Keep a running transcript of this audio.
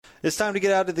It's time to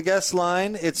get out to the guest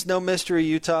line. It's no mystery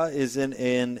Utah is in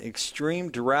an extreme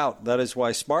drought. That is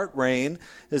why Smart Rain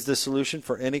is the solution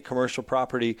for any commercial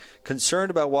property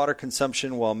concerned about water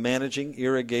consumption while managing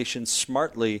irrigation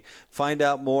smartly. Find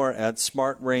out more at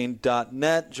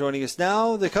smartrain.net. Joining us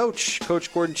now, the coach,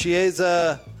 Coach Gordie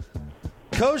Chiesa.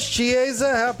 Coach Chiesa,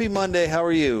 happy Monday. How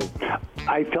are you?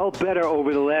 I felt better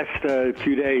over the last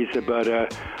few days,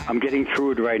 but I'm getting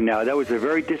through it right now. That was a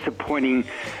very disappointing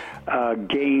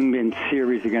game and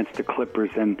series against the Clippers,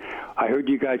 and I heard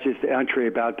you guys just entree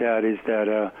about that, is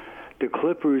that the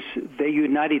Clippers, they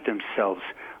united themselves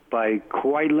by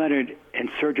Kawhi Leonard and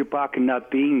Serge Ibaka not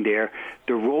being there.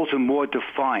 The roles are more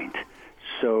defined.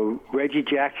 So Reggie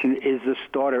Jackson is the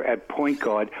starter at point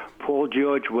guard. Paul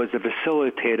George was a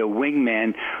facilitator,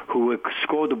 wingman, who would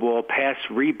score the ball, pass,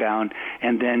 rebound,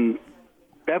 and then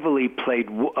Beverly played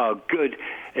good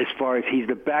as far as he's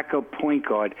the backup point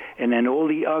guard. And then all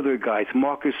the other guys,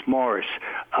 Marcus Morris,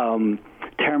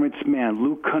 Terrence Mann,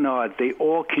 Luke Kennard, they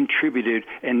all contributed,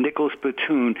 and Nicholas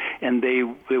Batum, and they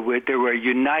were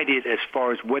united as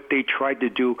far as what they tried to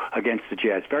do against the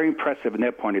Jazz. Very impressive in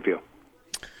their point of view.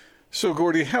 So,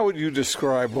 Gordie, how would you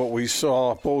describe what we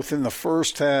saw both in the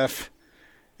first half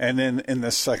and then in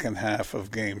the second half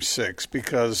of Game 6?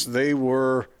 Because they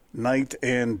were night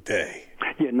and day.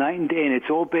 Yeah, night and day, and it's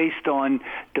all based on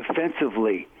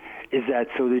defensively. Is that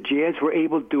so? The Jazz were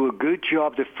able to do a good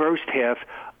job the first half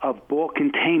of ball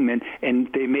containment, and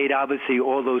they made obviously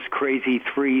all those crazy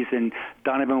threes, and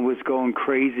Donovan was going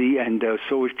crazy, and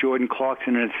so was Jordan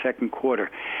Clarkson in the second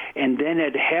quarter. And then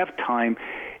at halftime,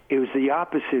 it was the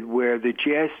opposite, where the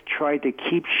Jazz tried to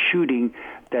keep shooting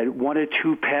that one or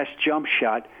two pass jump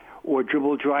shot or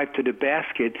dribble drive to the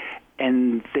basket,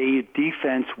 and the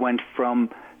defense went from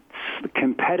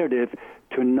competitive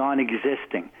to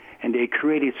non-existing. And they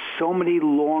created so many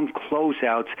long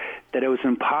closeouts that it was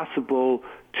impossible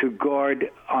to guard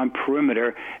on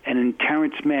perimeter. And then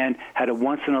Terrence Mann had a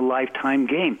once-in-a-lifetime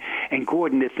game. And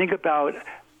Gordon, to think about,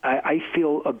 I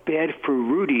feel bad for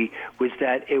Rudy, was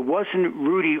that it wasn't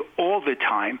Rudy all the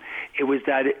time. It was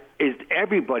that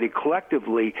everybody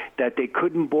collectively that they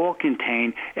couldn't ball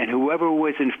contain, and whoever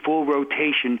was in full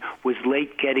rotation was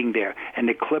late getting there. And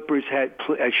the Clippers had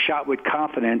a shot with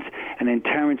confidence, and then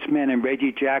Terrence Mann and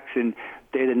Reggie Jackson,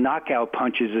 they had the knockout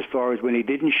punches as far as when he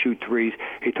didn't shoot threes,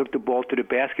 he took the ball to the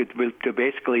basket to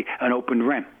basically an open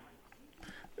rim.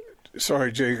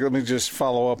 Sorry, Jake, let me just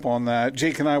follow up on that.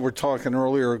 Jake and I were talking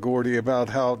earlier, Gordie, about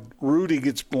how Rudy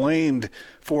gets blamed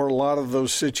for a lot of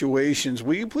those situations.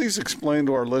 Will you please explain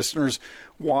to our listeners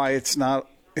why it's not,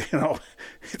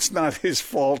 it's not his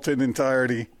fault in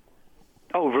entirety?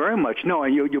 Oh, very much. No,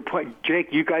 and your point,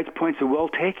 Jake, you guys' points are well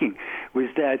taken, was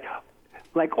that,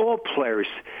 like all players,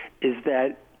 is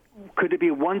that could there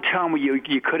be one time where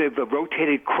you could have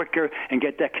rotated quicker and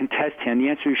get that contest hand? The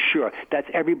answer is sure. That's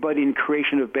everybody in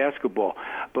creation of basketball.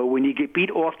 But when you get beat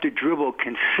off the dribble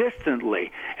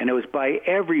consistently, and it was by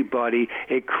everybody,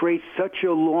 it creates such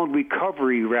a long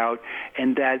recovery route,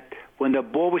 and that when the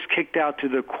ball was kicked out to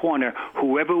the corner,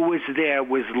 whoever was there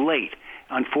was late.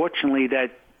 Unfortunately,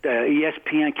 that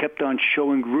ESPN kept on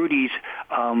showing Rudy's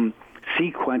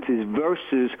sequences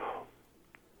versus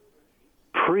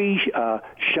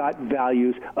pre-shot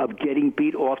values of getting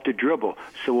beat off the dribble.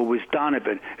 So it was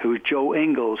Donovan, it was Joe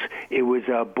Ingles, it was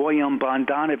Bojan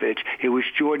Bogdanovic, it was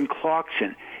Jordan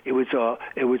Clarkson, it was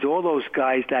all those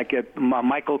guys that get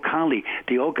Michael Conley.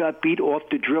 They all got beat off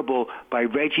the dribble by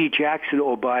Reggie Jackson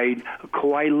or by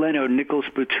Kawhi Leonard, Nicholas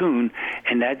Batum,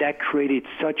 and that created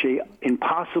such a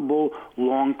impossible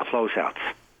long closeouts.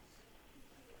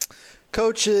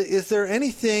 Coach, is there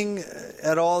anything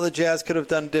at all the Jazz could have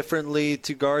done differently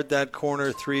to guard that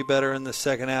corner three better in the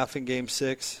second half in Game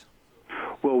 6?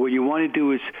 Well, what you want to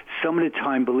do is some of the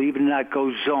time, believe it or not,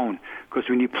 go zone. Because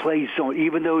when you play zone,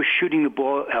 even though shooting the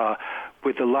ball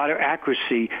with a lot of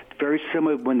accuracy, very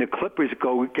similar when the Clippers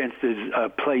go against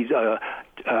the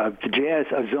Jazz,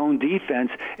 a zone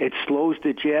defense, it slows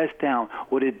the Jazz down.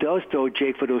 What it does, though,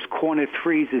 Jake, for those corner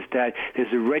threes is that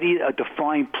there's already a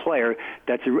defined player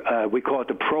that's, we call it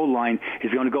the pro line,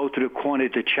 is going to go to the corner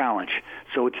to challenge.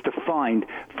 So it's defined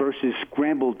versus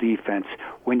scramble defense.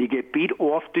 When you get beat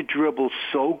off the dribble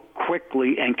so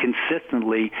quickly and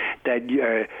consistently that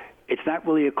it's not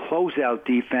really a closeout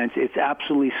defense. It's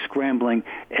absolutely scrambling.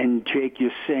 And, Jake,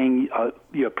 you're saying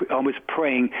you're almost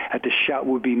praying that the shot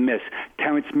would be missed.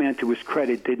 Terrence Mann, to his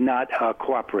credit, did not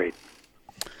cooperate.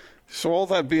 So all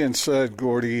that being said,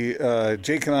 Gordie,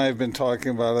 Jake and I have been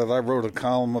talking about it. I wrote a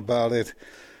column about it.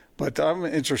 But I'm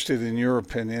interested in your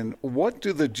opinion. What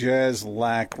do the Jazz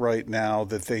lack right now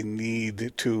that they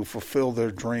need to fulfill their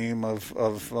dream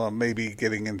of maybe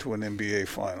getting into an NBA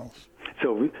Finals?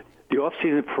 So the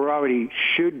offseason priority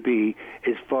should be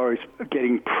as far as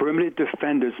getting perimeter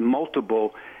defenders,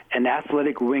 multiple, and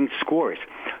athletic wing scorers.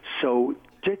 So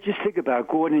just think about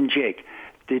Gordon and Jake.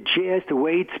 The Jazz, the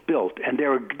way it's built, and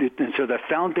so the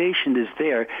foundation is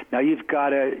there. Now you've got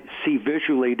to see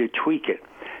visually to tweak it.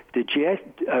 The Jazz,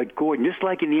 Gordon, just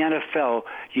like in the NFL,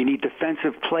 you need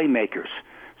defensive playmakers.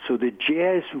 So the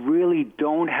Jazz really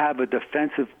don't have a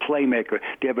defensive playmaker.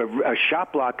 They have a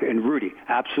shot blocker in Rudy,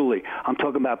 absolutely. I'm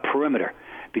talking about perimeter,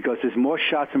 because there's more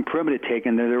shots in perimeter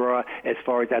taken than there are as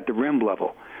far as at the rim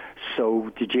level.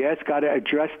 So the Jazz got to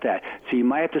address that. So you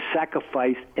might have to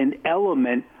sacrifice an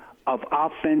element of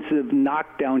offensive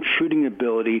knockdown shooting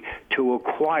ability to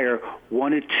acquire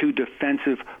one or two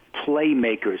defensive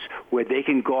playmakers where they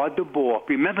can guard the ball.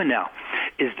 Remember now,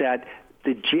 is that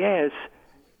the Jazz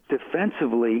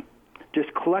defensively,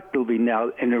 just collectively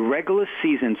now, in the regular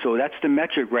season, so that's the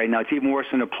metric right now, it's even worse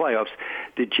in the playoffs,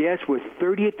 the Jazz were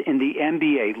 30th in the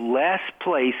NBA, last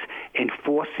place in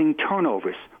forcing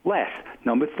turnovers. Last,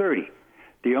 number 30.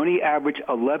 They only average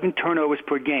 11 turnovers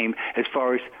per game as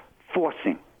far as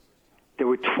forcing. They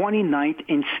were 29th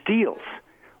in steals.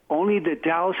 Only the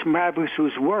Dallas Mavericks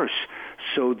was worse.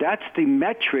 So that's the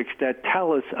metrics that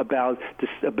tell us about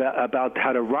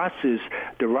how the roster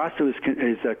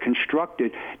is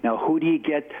constructed. Now, who do you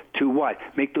get to what?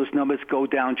 Make those numbers go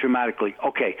down dramatically.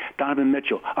 Okay, Donovan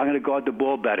Mitchell, I'm going to guard the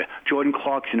ball better. Jordan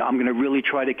Clarkson, I'm going to really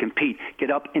try to compete, get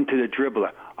up into the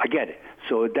dribbler. I get it.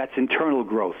 So that's internal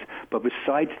growth. But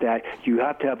besides that, you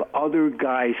have to have other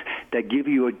guys that give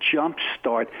you a jump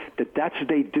start, that's what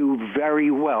they do very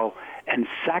well, and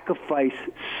sacrifice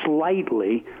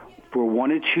slightly for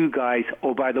one or two guys.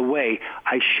 Oh, by the way,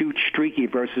 I shoot streaky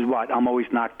versus what? I'm always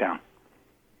knocked down.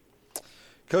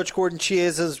 Coach Gordie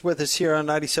Chiesa is with us here on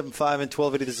 97.5 and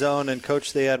 1280 The Zone. And,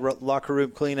 Coach, they had locker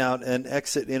room clean-out and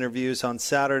exit interviews on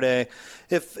Saturday.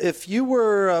 If you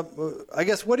were, I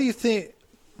guess, what do you think?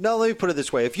 No, let me put it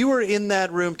this way. If you were in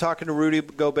that room talking to Rudy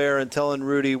Gobert and telling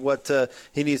Rudy what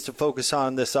he needs to focus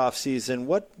on this offseason,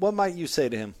 what might you say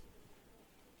to him?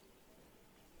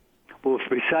 Well,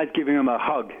 besides giving him a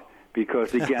hug,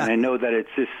 because, again, I know that it's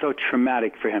just so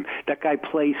traumatic for him. That guy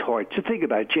plays hard. So think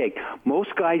about it, Jake.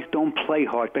 Most guys don't play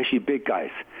hard, especially big guys.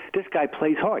 This guy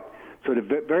plays hard. So the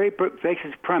very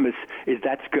basic premise is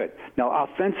that's good. Now,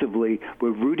 offensively,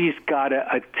 what Rudy's got to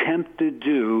attempt to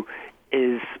do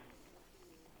is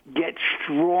get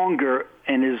stronger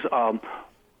in his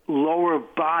lower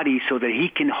body so that he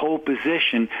can hold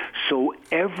position. So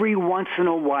every once in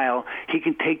a while, he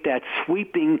can take that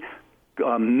sweeping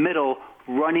middle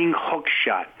running hook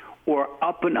shot or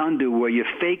up and under where you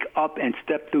fake up and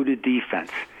step through the defense.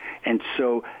 And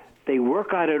so they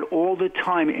work at it all the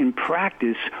time in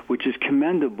practice, which is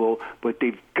commendable, but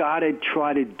they've got to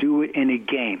try to do it in a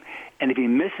game. And if he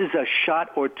misses a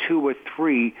shot or two or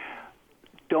three,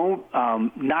 don't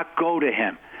not go to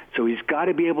him. So he's got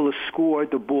to be able to score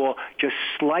the ball just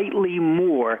slightly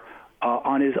more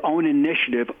on his own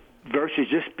initiative versus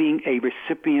just being a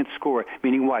recipient scorer,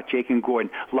 meaning what, Jake and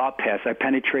Gordon? Lob pass, I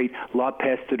penetrate, lob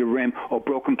pass to the rim, or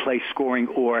broken play scoring,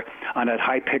 or on that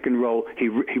high pick and roll, he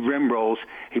rim rolls,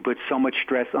 he puts so much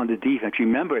stress on the defense.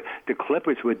 Remember, the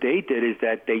Clippers, what they did is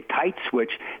that they tight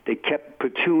switched, they kept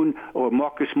Platoon or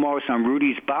Marcus Morris on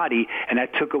Rudy's body, and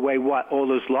that took away all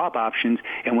those lob options,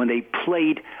 and when they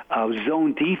played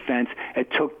zone defense,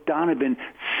 it took Donovan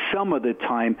some of the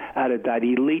time out of that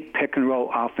elite pick and roll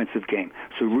offensive game.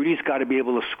 So Rudy's got to be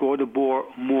able to score the ball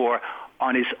more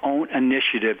on his own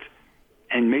initiative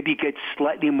and maybe get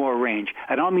slightly more range.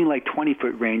 I don't mean like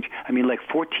 20-foot range. I mean like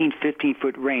 14,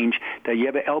 15-foot range that you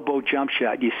have an elbow jump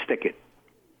shot, you stick it.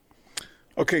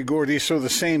 Okay, Gordie, so the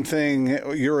same thing,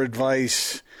 your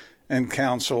advice and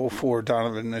counsel for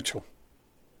Donovan Mitchell.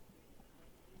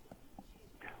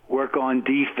 Work on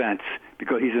defense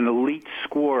because he's an elite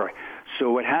scorer. So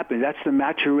what happens, that's the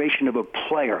maturation of a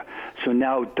player. So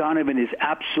now Donovan is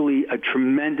absolutely a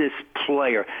tremendous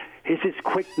player. His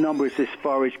quick numbers as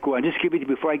far as score. I'll just give it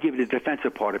before I give you the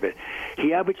defensive part of it.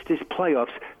 He averaged his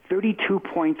playoffs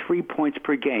 32.3 points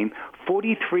per game,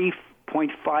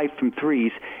 43.5 from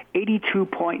threes,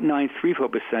 82.9 free-throw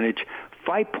percentage,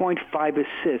 5.5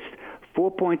 assists,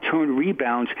 4.2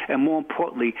 rebounds, and more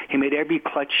importantly, he made every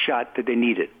clutch shot that they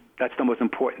needed. That's the most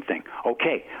important thing.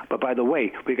 Okay, but by the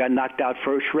way, we got knocked out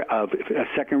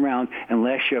second round and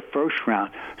last year first round.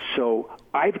 So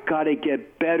I've got to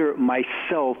get better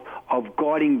myself of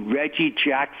guarding Reggie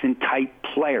Jackson type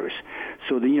players.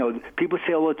 So people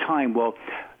say all the time, well,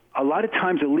 a lot of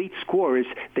times elite scorers,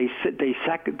 they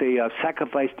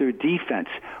sacrifice their defense.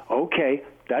 Okay,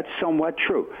 that's somewhat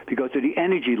true because of the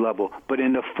energy level. But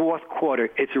in the fourth quarter,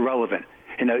 it's irrelevant.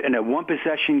 In a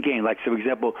one-possession game, like, for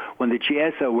example, when the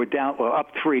Jazz were down or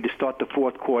up 3 to start the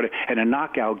fourth quarter in a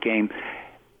knockout game,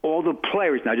 all the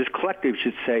players, now just collective,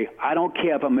 should say, I don't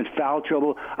care if I'm in foul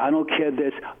trouble. I don't care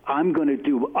this. I'm going to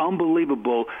do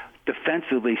unbelievable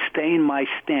defensively, stay in my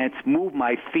stance, move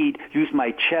my feet, use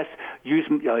my chest, use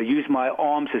my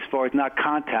arms as far as not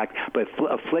contact, but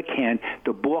a flick hand,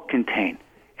 the ball contain.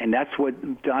 And that's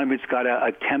what Donovan's got to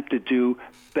attempt to do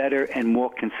better and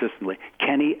more consistently.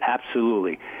 Kenny,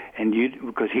 absolutely. And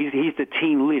because he's the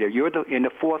team leader. In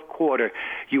the fourth quarter,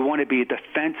 you want to be a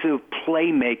defensive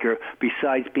playmaker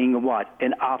besides being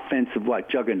an offensive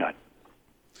juggernaut.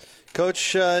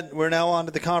 Coach, we're now on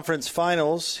to the conference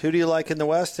finals. Who do you like in the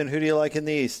West and who do you like in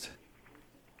the East?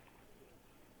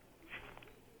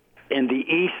 In the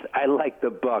East, I like the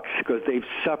Bucks because they've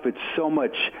suffered so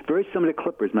much. Very similar to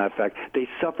Clippers, matter of fact. They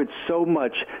suffered so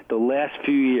much the last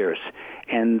few years,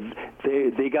 and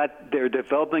they're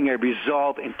developing a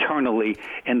resolve internally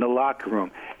in the locker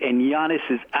room. And Giannis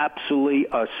is absolutely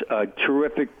a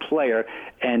terrific player,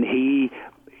 and he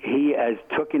has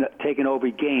taken over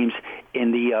games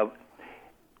in the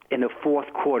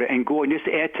fourth quarter. And Gordon, just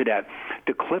to add to that,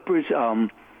 the Clippers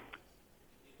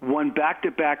won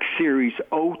back-to-back series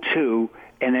 0-2,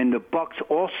 and then the Bucks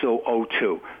also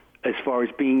 0-2 as far as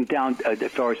being down, as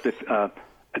far as a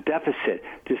deficit.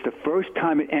 This is the first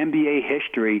time in NBA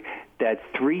history that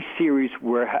 3 series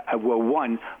were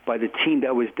won by the team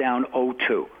that was down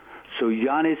 0-2. So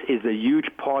Giannis is a huge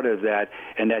part of that,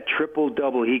 and that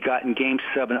triple-double he got in Game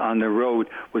 7 on the road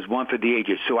was one for the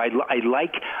ages. So I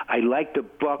like the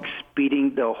Bucks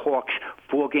beating the Hawks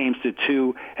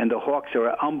 4-2, and the Hawks are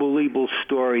an unbelievable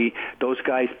story. Those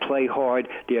guys play hard.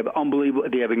 They have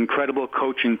incredible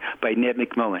coaching by Ned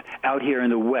McMillan. Out here in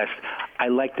the West, I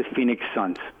like the Phoenix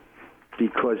Suns.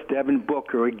 Because Devin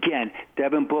Booker,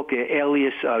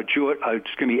 alias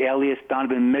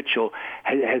Donovan Mitchell,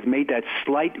 has made that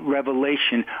slight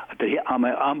revelation that I'm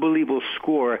an unbelievable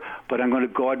scorer, but I'm going to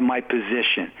guard my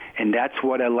position, and that's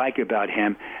what I like about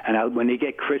him. And when they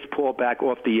get Chris Paul back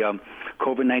off the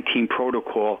COVID-19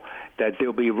 protocol, that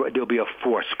there'll be a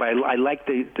force. But I like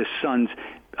the Suns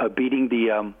beating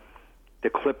the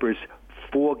Clippers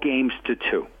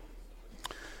 4-2.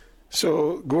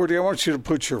 So, Gordie, I want you to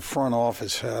put your front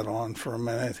office hat on for a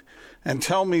minute and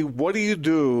tell me, what do you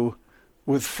do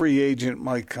with free agent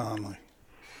Mike Conley?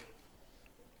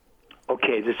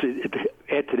 Okay,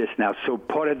 add to this now. So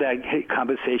part of that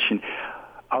conversation,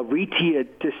 I'll read to you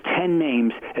just 10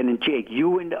 names, and then, Jake,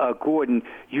 you and Gordon,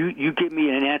 you give me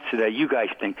an answer that you guys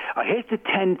think. Here's the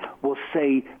 10, we'll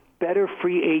say, better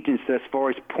free agents as far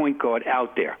as point guard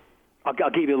out there. I'll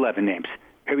give you 11 names.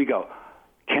 Here we go.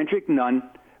 Kendrick Nunn,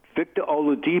 Victor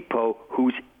Oladipo,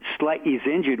 he's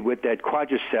injured with that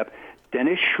quadricep,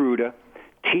 Dennis Schroeder,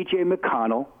 T.J.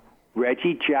 McConnell,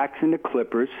 Reggie Jackson, the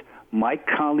Clippers, Mike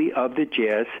Conley of the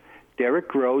Jazz,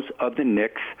 Derrick Rose of the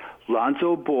Knicks,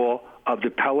 Lonzo Ball of the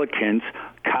Pelicans,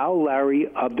 Kyle Lowry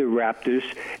of the Raptors,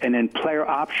 and then player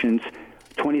options,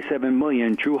 $27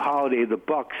 million, Drew Holiday of the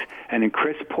Bucks, and then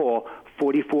Chris Paul,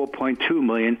 $44.2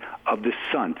 million of the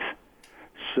Suns.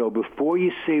 So before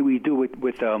you say we do it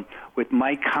with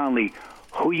Mike Conley,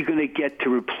 who are you going to get to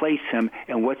replace him,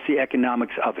 and what's the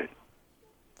economics of it?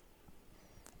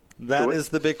 That is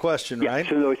the big question, right?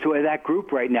 So that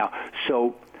group right now.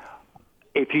 So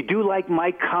if you do like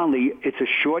Mike Conley, it's a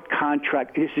short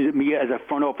contract. This is me as a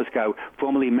front office guy,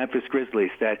 formerly Memphis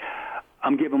Grizzlies, that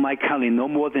I'm giving Mike Conley no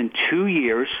more than 2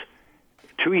 years,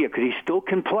 because he still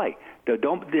can play. He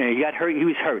got hurt. He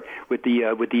was hurt with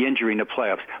the injury in the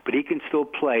playoffs, but he can still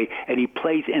play, and he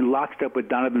plays in lockstep with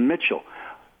Donovan Mitchell.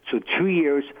 So 2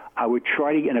 years, I would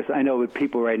try to, and I know with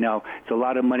people right now, it's a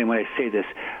lot of money when I say this,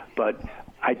 but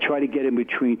I try to get him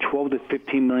between $12 to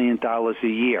 $15 million a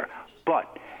year.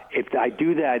 But if I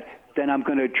do that, then I'm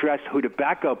going to address who the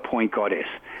backup point guard is.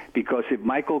 Because if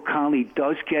Michael Conley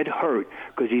does get hurt,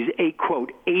 because he's,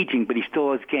 quote, aging, but he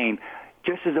still has game,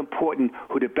 just as important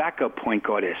who the backup point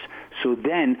guard is. So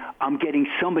then I'm getting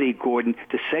somebody, Gordon,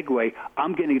 to segue,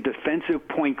 I'm getting a defensive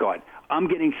point guard. I'm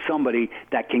getting somebody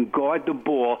that can guard the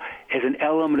ball as an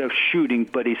element of shooting,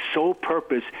 but his sole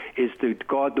purpose is to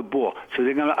guard the ball. So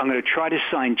I'm going to try to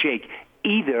sign, Jake,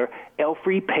 either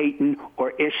Elfrid Payton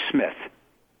or Ish Smith,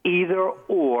 either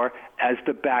or as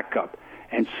the backup.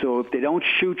 And so if they don't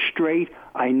shoot straight,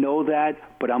 I know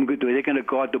that, but I'm good. They're going to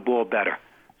guard the ball better.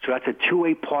 So that's a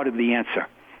two-way part of the answer.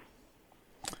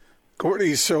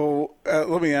 Gordie, so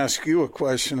let me ask you a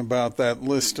question about that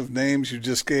list of names you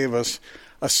just gave us.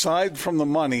 aside from the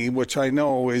money, which I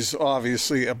know is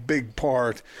obviously a big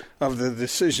part of the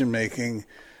decision-making,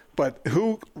 but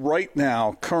who right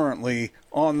now, currently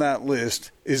on that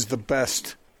list, is the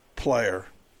best player?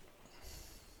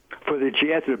 For the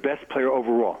Jazz, the best player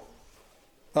overall.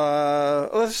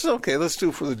 Let's do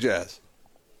it for the Jazz.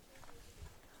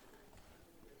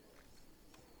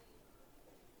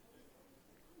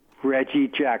 Reggie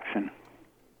Jackson.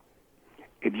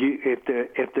 If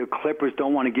the Clippers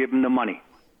don't want to give him the money,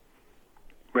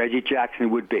 Reggie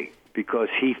Jackson would be, because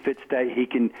he fits that. He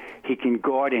can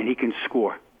guard and he can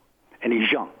score, and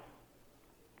he's young.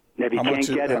 And if you can't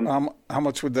get him, how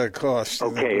much would that cost?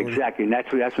 Okay, exactly, and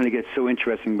that's when it gets so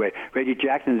interesting. Reggie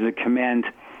Jackson is a command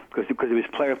because of his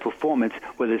player performance,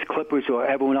 whether it's Clippers or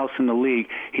everyone else in the league.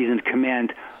 He's in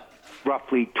command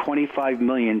roughly $25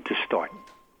 million to start.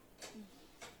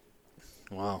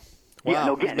 Wow. Yeah,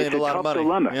 no, again, it's a tough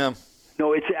dilemma. Yeah.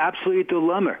 No, it's absolutely a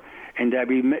dilemma. And I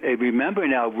remember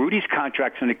now, Rudy's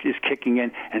contract is kicking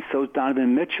in, and so is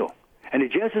Donovan Mitchell. And the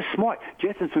Jazz is smart.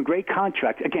 Jazz has some great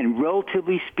contracts, again,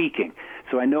 relatively speaking.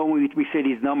 So I know when we say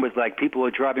these numbers, like people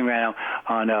are driving around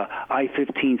on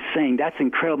I-15 saying that's an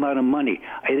incredible amount of money.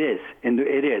 It is, and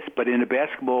it is. But in the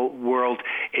basketball world,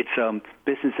 it's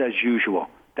business as usual.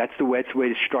 That's the way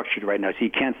it's structured right now. So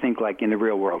you can't think like in the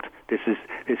real world. This is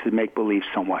make-believe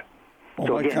somewhat. Well,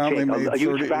 so again, Jake, a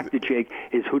huge factor, Jake,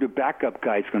 is who the backup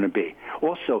guy is going to be.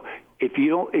 Also, if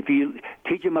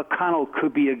T.J. McConnell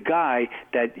could be a guy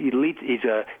that leads. He's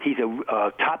a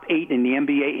top 8 in the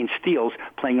NBA in steals,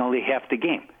 playing only half the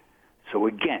game. So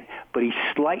again, but he's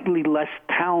slightly less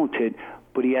talented,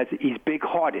 but he's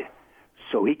big-hearted,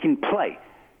 so he can play.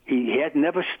 He had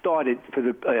never started for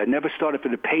the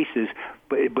Pacers,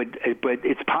 but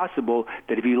it's possible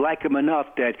that if you like him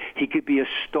enough, that he could be a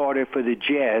starter for the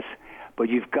Jazz. But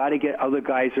you've got to get other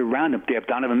guys around him. They have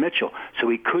Donovan Mitchell, so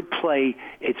he could play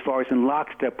as far as in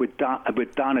lockstep with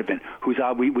Donovan, who's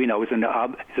we know is an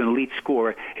elite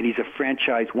scorer, and he's a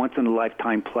franchise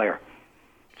once-in-a-lifetime player.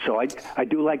 So I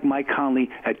do like Mike Conley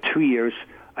at 2 years.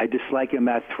 I dislike him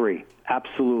at 3,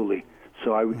 absolutely.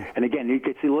 So and again, it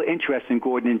gets a little interesting,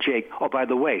 Gordon and Jake. Oh, by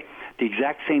the way, the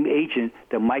exact same agent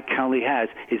that Mike Conley has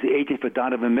is the agent for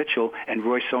Donovan Mitchell and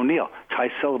Royce O'Neal,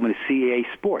 Ty Sullivan of CAA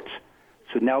Sports.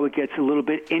 So now it gets a little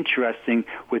bit interesting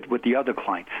with the other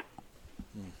clients.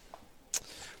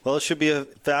 Well, it should be a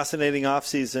fascinating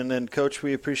offseason. And, Coach,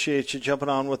 we appreciate you jumping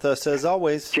on with us as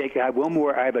always. Jake, I have one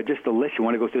more. I have just a list. You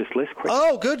want to go through this list quick?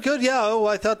 Oh, good. Yeah. Oh,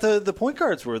 I thought the point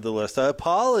guards were the list. I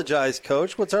apologize,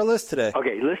 Coach. What's our list today?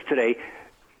 Okay, list today.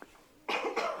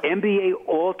 NBA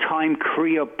all-time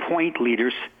career point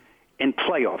leaders in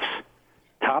playoffs.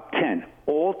 Top 10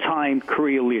 all-time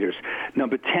career leaders.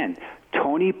 Number 10,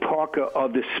 Tony Parker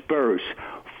of the Spurs,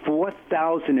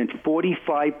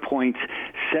 4,045 points,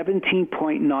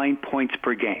 17.9 points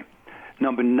per game.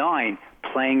 Number 9,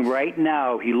 playing right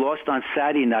now, he lost on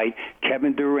Saturday night,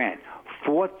 Kevin Durant,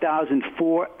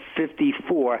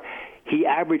 4,454. He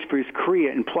averaged for his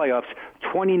career in playoffs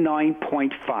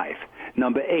 29.5.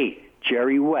 Number 8,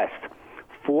 Jerry West,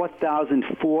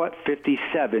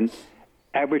 4,457,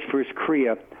 average for his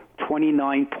career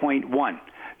 29.1.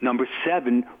 Number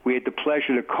 7, we had the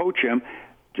pleasure to coach him.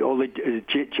 All the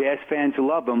Jazz fans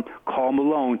love him. Karl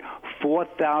Malone,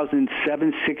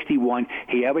 4,761.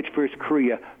 He averaged for his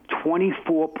career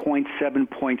 24.7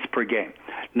 points per game.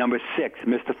 Number 6,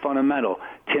 Mr. Fundamental,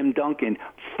 Tim Duncan,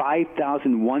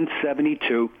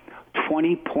 5,172,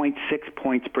 20.6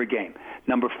 points per game.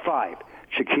 Number 5,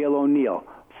 Shaquille O'Neal,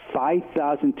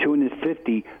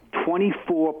 5,250,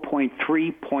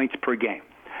 24.3 points per game.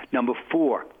 Number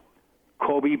 4,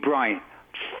 Kobe Bryant,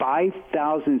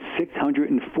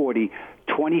 5,640,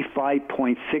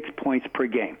 25.6 points per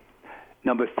game.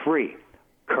 Number 3,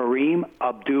 Kareem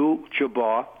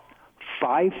Abdul-Jabbar,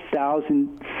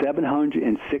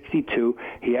 5,762.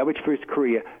 He averaged for his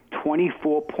career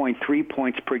 24.3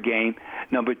 points per game.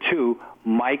 Number 2,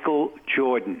 Michael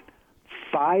Jordan,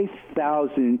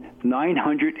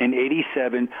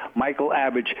 5,987. Michael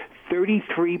averaged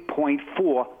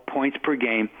 33.4 points per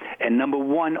game. And number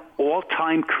 1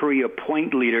 all-time career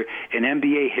point leader in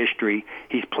NBA history.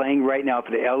 He's playing right now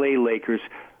for the L.A. Lakers,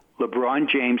 LeBron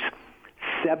James,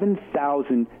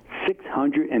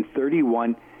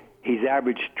 7,631. He's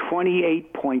averaged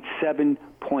 28.7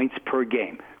 points per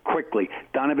game. Quickly,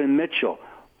 Donovan Mitchell.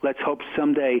 Let's hope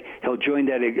someday he'll join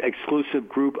that exclusive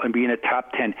group and be in a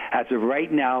top 10. As of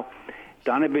right now,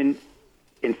 Donovan,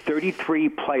 in 33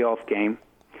 playoff game,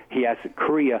 he has a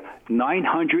career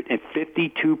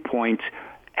 952 points,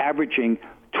 averaging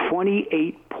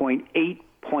 28.8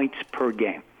 points per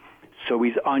game. So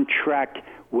he's on track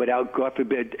without, God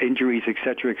forbid, injuries, et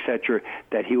cetera,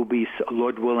 that he will be,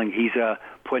 Lord willing, he's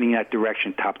pointing in that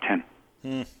direction, top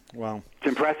 10. Wow. It's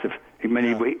impressive. I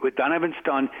mean, what Donovan's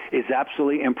done is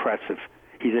absolutely impressive.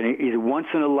 He's a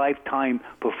once-in-a-lifetime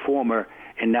performer,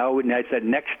 and now that's that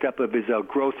next step of his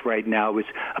growth right now is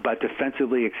about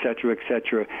defensively, et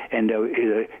cetera, and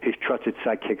his trusted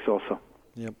sidekicks also.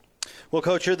 Yep. Well,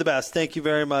 Coach, you're the best. Thank you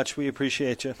very much. We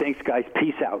appreciate you. Thanks, guys.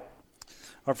 Peace out.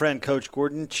 Our friend Coach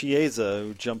Gordie Chiesa,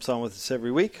 who jumps on with us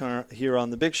every week here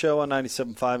on The Big Show on 97.5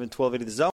 and 1280 The Zone.